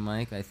outside of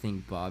Mike, I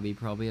think Bobby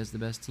probably has the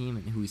best team,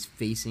 and who he's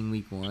facing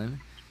week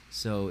 1.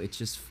 So it's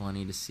just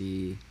funny to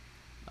see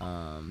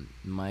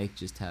Mike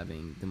just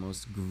having the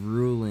most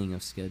grueling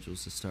of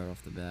schedules to start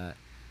off the bat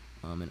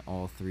in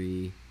all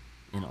three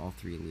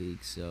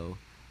leagues. So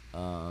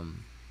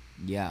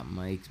yeah,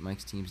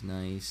 Mike's team's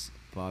nice.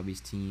 Bobby's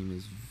team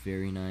is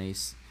very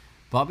nice.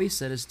 Bobby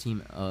set his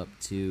team up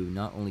to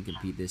not only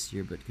compete this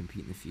year, but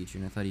compete in the future,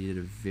 and I thought he did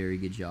a very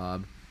good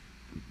job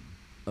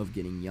of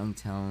getting young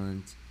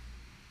talent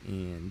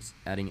and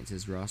adding it to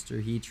his roster.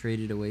 He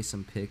traded away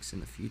some picks in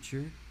the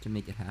future to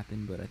make it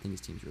happen, but I think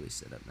his team's really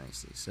set up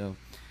nicely. So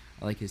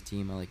I like his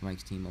team. I like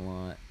Mike's team a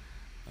lot.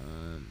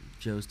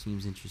 Joe's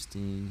team's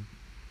interesting.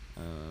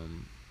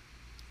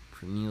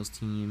 Pernille's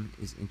team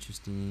is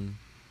interesting.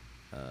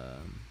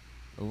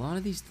 A lot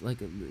of these, like,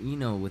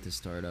 with the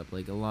startup,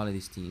 like, a lot of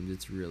these teams,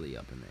 it's really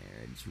up in the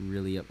air. It's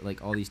really up.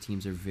 Like, all these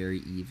teams are very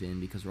even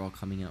because we're all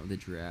coming out with a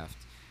draft.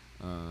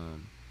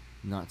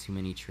 Not too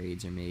many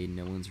trades are made.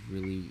 No one's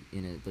really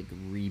in a like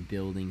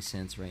rebuilding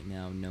sense right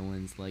now. No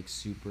one's like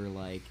super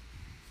like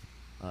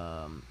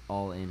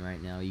all in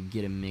right now. You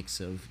get a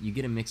mix of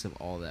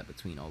all that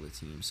between all the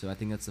teams. So I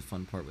think that's the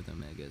fun part with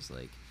Omega is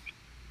like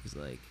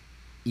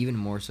even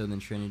more so than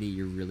Trinity,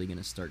 you're really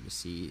gonna start to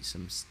see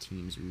some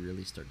teams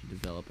really start to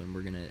develop, and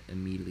we're gonna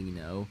immediately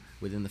know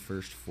within the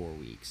first 4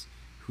 weeks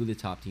who the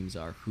top teams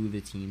are, who the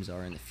teams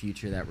are in the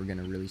future that we're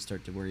gonna really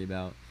start to worry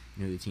about.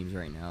 The teams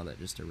right now that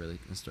just are really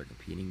gonna start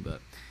competing. But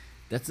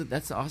that's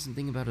the awesome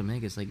thing about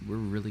Omega is like we're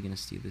really gonna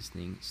see this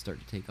thing start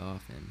to take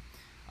off, and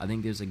I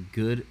think there's a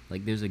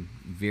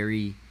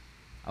very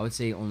I would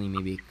say only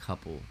maybe a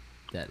couple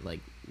that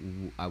like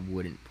I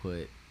wouldn't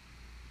put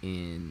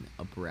in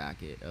a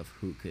bracket of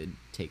who could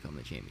take home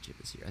the championship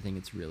this year. I think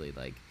it's really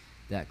like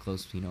that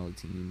close between all the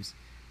teams,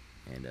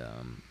 and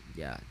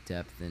yeah,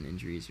 depth and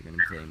injuries are going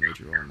to play a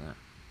major role in that.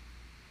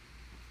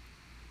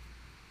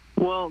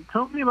 Well,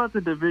 tell me about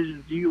the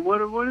divisions. What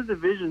do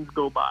divisions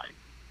go by?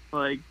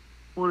 Like,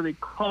 what are they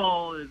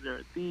called? Is there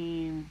a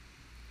theme?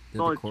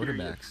 They're the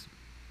quarterbacks.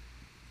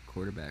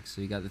 Quarterbacks.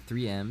 So you got the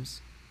 3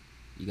 M's.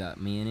 You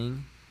got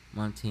Manning,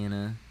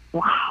 Montana,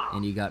 wow,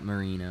 and you got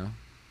Marino.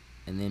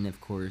 And then, of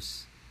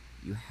course,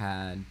 you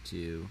had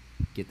to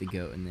get the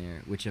GOAT in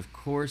there, which, of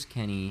course,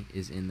 Kenny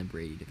is in the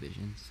Brady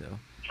division. So,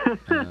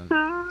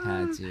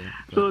 had to.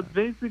 But, so it's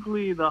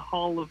basically the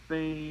Hall of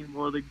Fame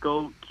or the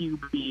GOAT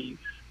QBs.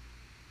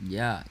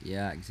 Yeah,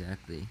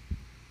 exactly.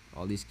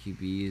 All these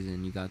QBs,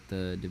 and you got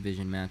the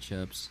division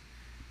matchups.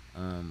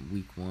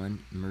 Week 1,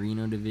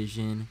 Marino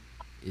division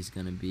is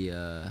gonna be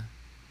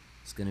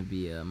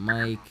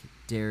Mike,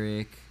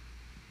 Derek,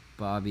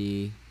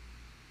 Bobby,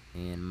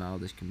 and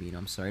Maldish Camino.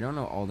 I'm sorry, I don't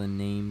know all the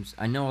names.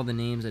 I know all the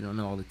names. I don't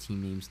know all the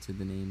team names to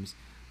the names.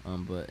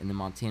 But in the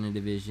Montana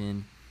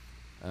division,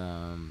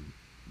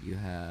 you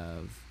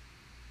have,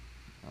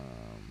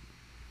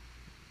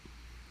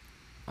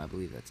 I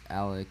believe that's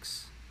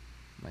Alex,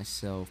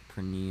 myself,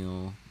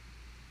 Pernille,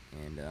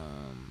 and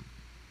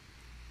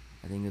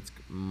I think that's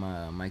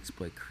Mike's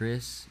boy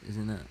Chris is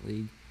in that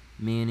league.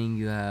 Manning,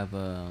 you have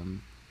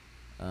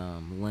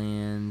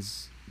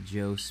Lance,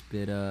 Joe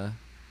Spitta,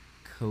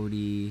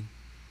 Cody,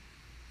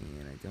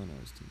 and I don't know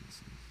his team. This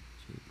is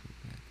Jay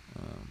Popek.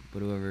 But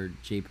whoever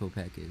Jay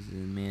Popek is,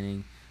 and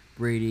Manning,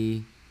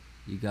 Brady,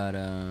 you got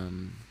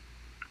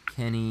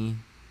Kenny,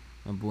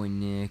 my boy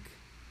Nick,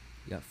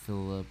 you got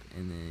Phillip,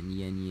 and then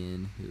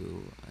Yen,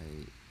 who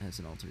has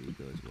an alter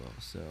ego as well.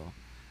 So,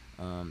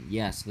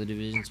 yeah, so the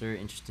divisions are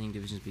interesting.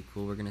 Divisions be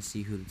cool. We're going to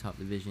see who the top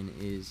division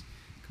is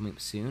coming up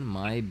soon.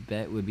 My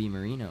bet would be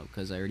Marino,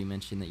 because I already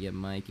mentioned that you have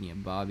Mike and you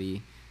have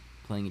Bobby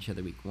playing each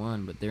other week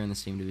 1, but they're in the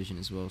same division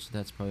as well, so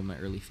that's probably my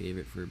early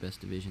favorite for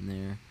best division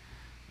there.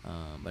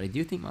 But I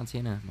do think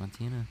Montana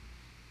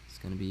is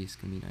going to be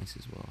nice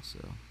as well. So,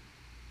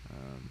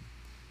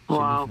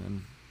 Wow. should be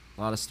fun.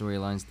 A lot of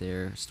storylines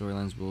there.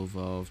 Storylines will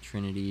evolve.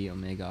 Trinity,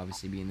 Omega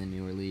obviously being the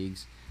newer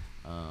leagues.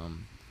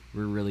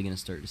 We're really going to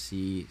start to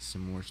see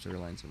some more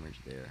storylines emerge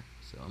there.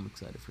 So I'm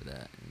excited for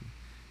that. And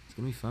it's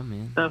going to be fun,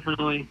 man.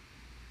 Definitely.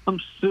 I'm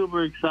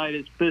super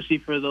excited, especially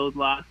for those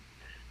last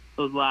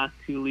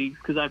 2 leagues,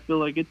 because I feel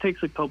like it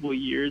takes a couple of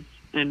years,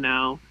 and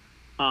now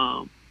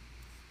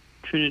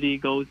Trinity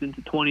goes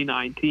into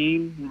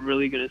 2019. We're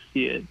really going to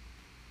see it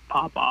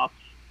pop off.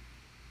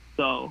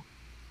 So,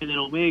 and then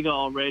Omega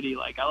already,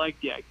 like, I like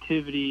the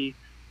activity.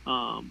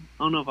 I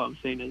don't know if I'm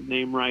saying his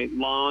name right,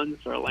 Lance,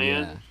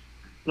 Yeah.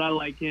 but I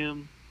like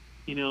him.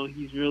 You know,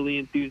 he's really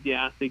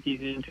enthusiastic.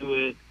 He's into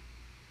it.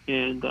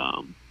 And,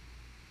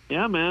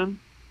 yeah, man.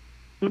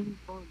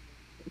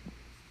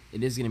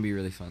 It is going to be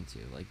really fun,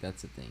 too. Like,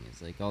 that's the thing.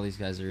 It's like all these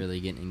guys are really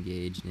getting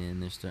engaged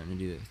and they're starting to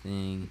do their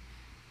thing.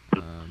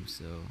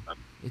 So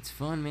it's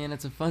fun, man.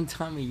 It's a fun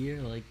time of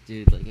year. Like,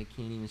 dude, like, I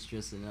can't even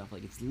stress it enough.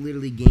 Like, it's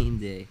literally game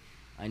day.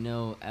 I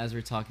know as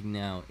we're talking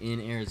now in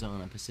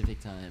Arizona,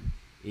 Pacific time,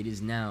 it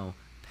is now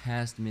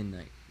past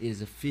midnight. It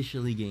is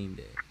officially game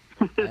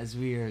day as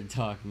we are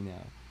talking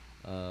now.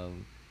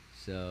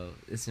 So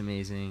it's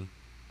amazing.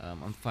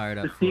 I'm fired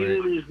up for it. The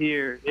season is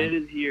here. It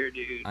is here,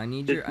 dude. I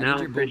need your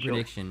bold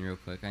prediction real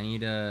quick. I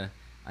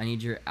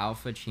need your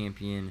alpha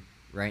champion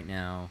right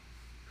now.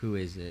 Who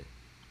is it?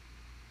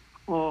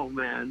 Oh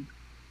man,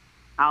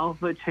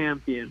 alpha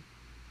champion.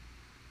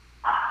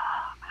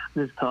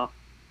 This is tough.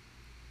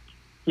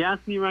 You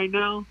ask me right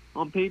now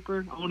on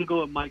paper, I want to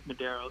go with Mike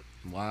Medeiros.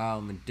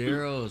 Wow,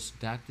 Medeiros,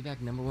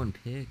 back-to-back number 1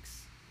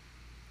 picks.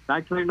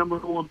 Back-to-back number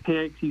 1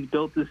 picks. He's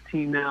built this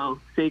team now.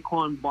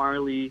 Saquon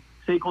Barkley,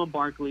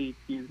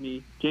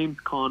 James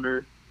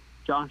Conner,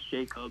 Josh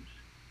Jacobs,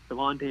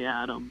 Devontae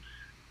Adams,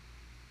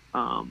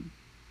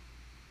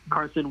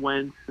 Carson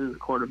Wentz is the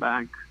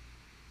quarterback.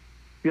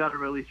 He's got a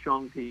really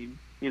strong team.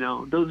 You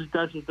know,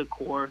 that's just the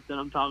core that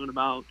I'm talking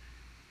about.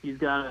 He's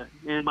got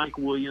and Mike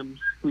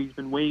Williams, who he's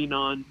been waiting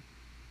on.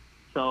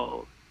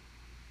 So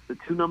the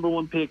 2 number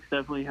 1 picks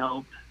definitely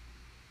helped.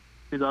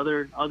 His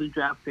other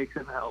draft picks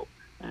have helped.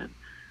 And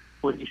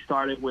what he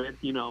started with,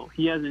 you know,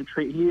 he hasn't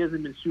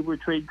been super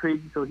trade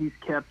crazy, so he's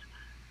kept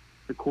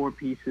the core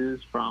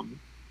pieces from,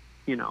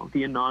 you know,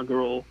 the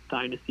inaugural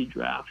dynasty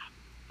draft.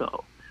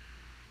 So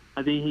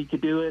I think he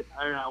could do it.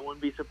 I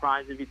wouldn't be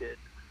surprised if he did.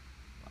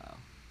 Wow,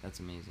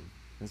 that's amazing.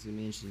 That's gonna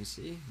be interesting to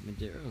see.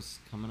 Medeiros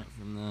coming up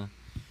from the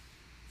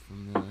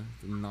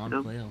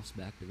non-playoffs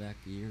back-to-back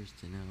years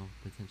to now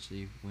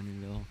potentially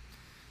winning it all.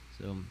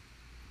 So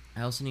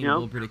I also need a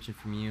bold prediction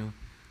from you.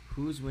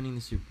 Who's winning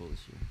the Super Bowl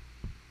this year?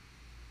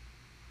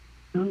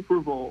 Super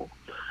Bowl.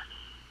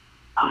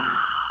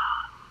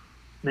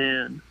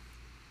 Man,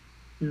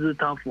 this is a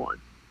tough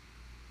one.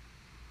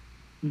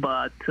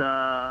 But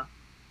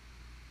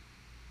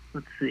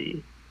let's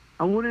see.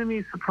 I wouldn't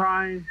be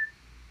surprised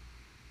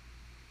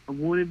I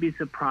wouldn't be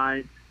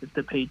surprised if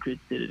the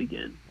Patriots did it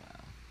again.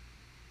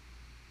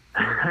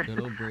 Wow. Good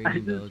old Brady I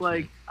and just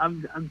Belichick.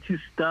 I'm too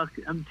stuck.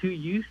 I'm too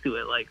used to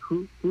it. Like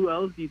who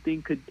else do you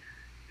think could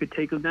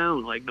take him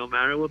down? Like no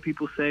matter what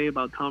people say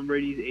about Tom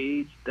Brady's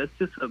age, that's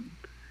just a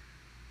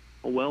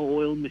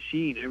well-oiled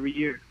machine every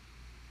year.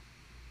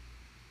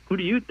 Who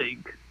do you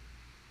think?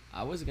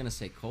 I was gonna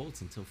say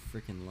Colts until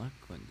freaking luck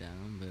went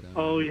down, but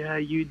Oh yeah,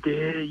 you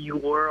did. You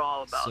were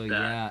all so about that.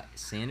 yeah,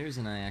 Sanders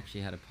and I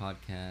actually had a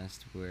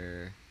podcast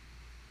where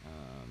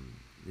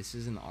this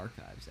is in the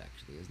archives.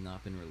 Actually, it has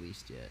not been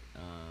released yet.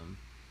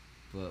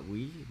 But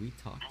we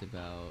talked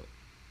about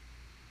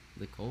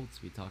the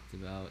Colts. We talked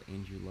about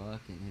Andrew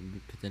Luck and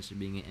him potentially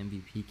being an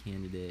MVP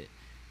candidate,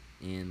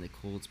 and the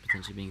Colts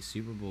potentially being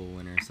Super Bowl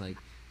winners. Like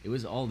it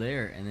was all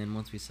there, and then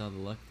once we saw the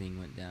Luck thing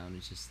went down,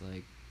 it's just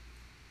like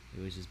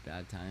it was just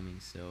bad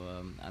timing.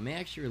 So I may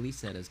actually release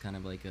that as kind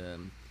of like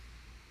an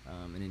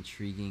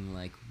intriguing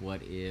like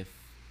what if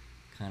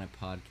kind of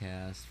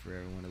podcast for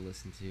everyone to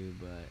listen to.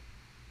 But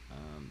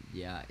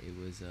yeah, it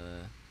was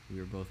we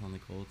were both on the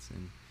Colts,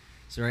 and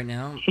so right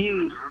now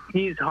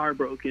he's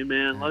heartbroken,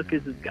 man. Luck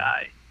is his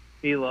guy.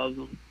 He loves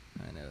him.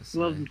 I know. He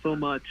loves him so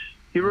much.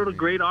 He wrote a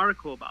great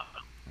article about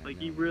him. Like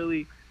he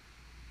really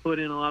put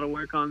in a lot of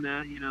work on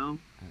that,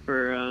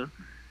 for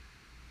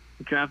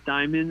draft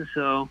diamonds.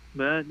 So,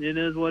 but it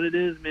is what it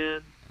is,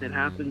 man. It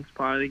happens,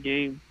 part of the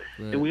game.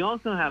 But, and we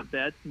also have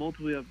bets.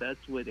 Multiple have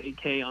bets with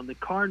AK on the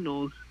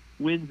Cardinals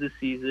wins this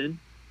season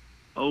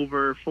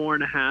over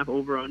 4.5,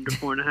 over under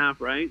 4.5,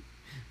 right?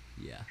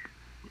 Yeah.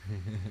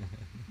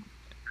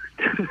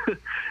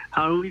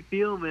 How do we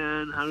feel,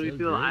 man? How do we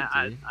feel?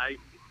 Great,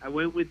 I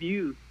went with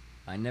you.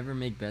 I never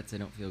make bets I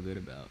don't feel good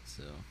about,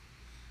 so.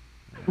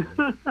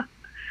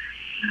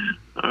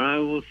 All right,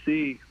 we'll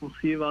see. We'll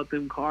see about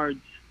them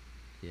Cards.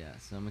 Yeah,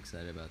 so I'm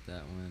excited about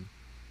that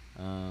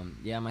one.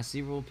 Yeah, my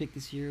Super Bowl pick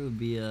this year would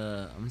be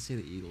I'm gonna say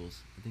the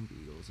Eagles. I think the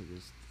Eagles are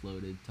just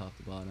loaded top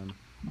to bottom.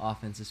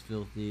 Offense is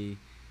filthy.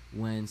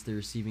 Wentz, the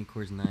receiving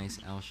core is nice.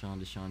 Alshon,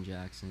 Deshaun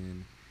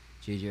Jackson,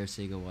 J.J.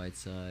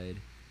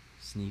 Arcega-Whiteside,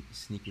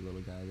 sneaky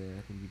little guy there.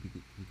 I think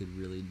he could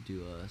really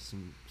do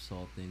some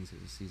solid things as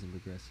the season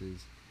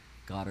progresses.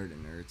 Goddard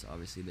and Ertz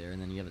obviously there,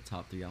 and then you have a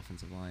top 3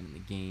 offensive line in the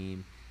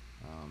game.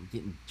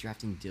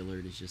 Drafting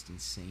Dillard is just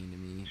insane to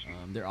me.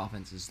 Their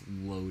offense is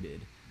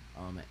loaded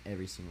at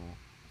every single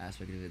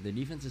aspect of it. Their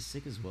defense is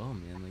sick as well,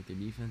 man. Like their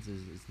defense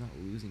is it's not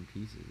losing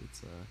pieces.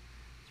 It's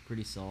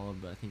pretty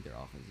solid, but I think their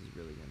offense is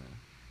really gonna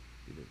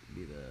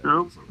be the.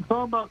 No, it's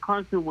all about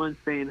Carson Wentz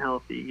staying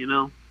healthy.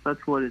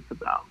 That's what it's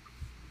about.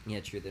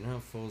 Yeah, true. They don't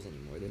have Foles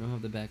anymore. They don't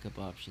have the backup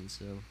option.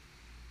 So,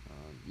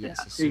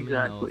 yes, assuming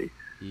exactly. Health,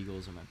 the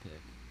Eagles are my pick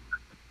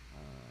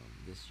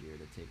this year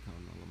to take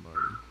home the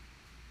Lombardi.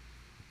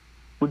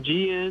 Well,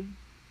 GN,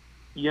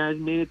 you guys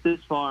made it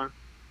this far.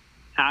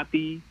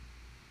 Happy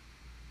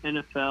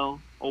NFL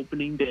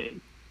opening day.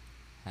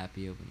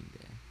 Happy opening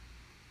day.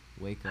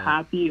 Wake up.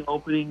 Happy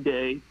opening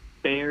day.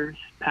 Bears,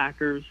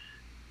 Packers.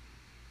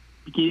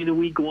 Beginning of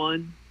week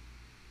 1.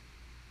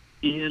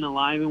 Being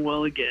alive and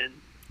well again.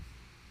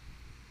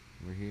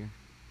 We're here.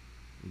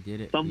 We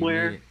did it.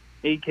 Somewhere,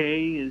 AK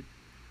is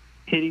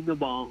hitting the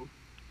ball.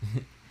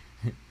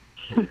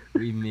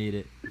 We made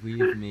it.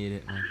 We've made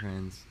it, my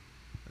friends.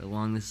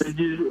 Along this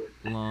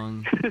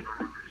long.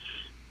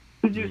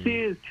 Did you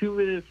see his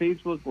 2-minute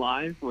Facebook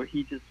Live where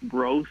he just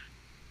roasts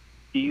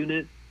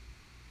G-Unit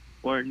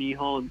or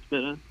Nihal and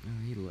Spinna?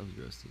 Oh, he loves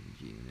roasting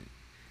G-Unit.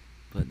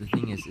 But the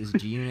thing is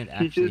G-Unit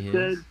actually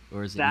his,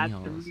 or is it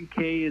Nihal's? That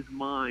 3K is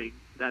mine.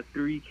 That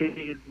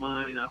 3K is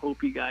mine. I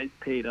hope you guys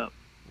paid up.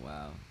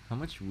 Wow. How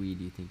much weed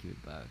do you think you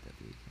would buy with that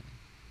 3K?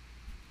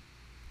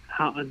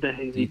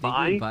 Do you think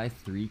he would buy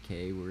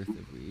 3K worth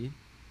of weed?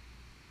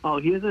 Oh,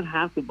 he doesn't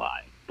have to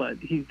buy, but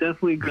he's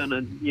definitely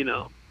gonna,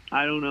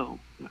 I don't know,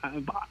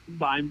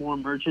 buy more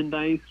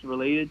merchandise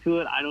related to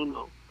it. I don't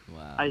know.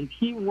 Wow.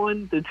 He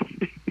won the.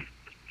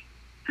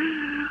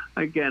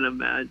 I can't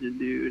imagine,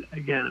 dude. I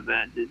can't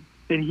imagine.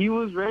 And he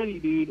was ready,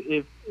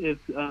 dude. If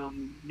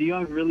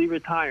Diog really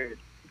retired,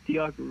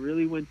 Diog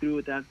really went through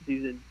with that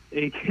season.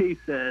 AK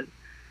said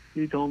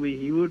he told me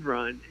he would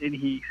run, and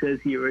he says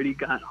he already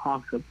got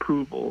Hawk's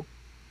approval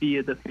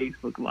via the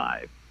Facebook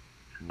Live.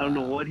 Wow. I don't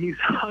know what he's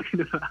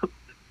talking about,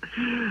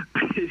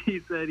 but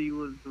he said he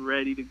was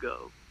ready to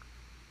go.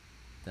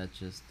 That's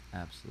just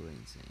absolutely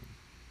insane.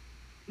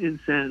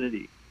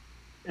 Insanity.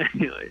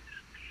 Anyways.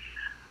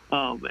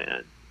 Oh,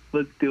 man.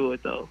 Let's do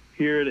it, though.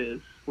 Here it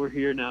is. We're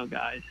here now,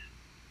 guys.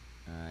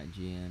 All right,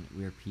 GN,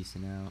 we're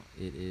peacing out.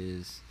 It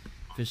is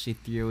officially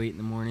 3:08 in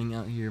the morning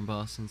out here in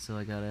Boston, so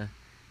I gotta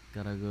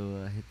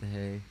go hit the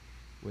hay,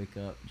 wake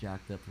up,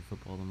 jacked up for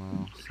football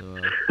tomorrow. So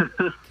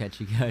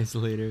catch you guys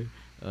later.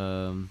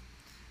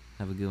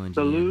 Have a good one, GN.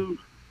 Salute.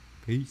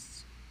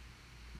 Peace.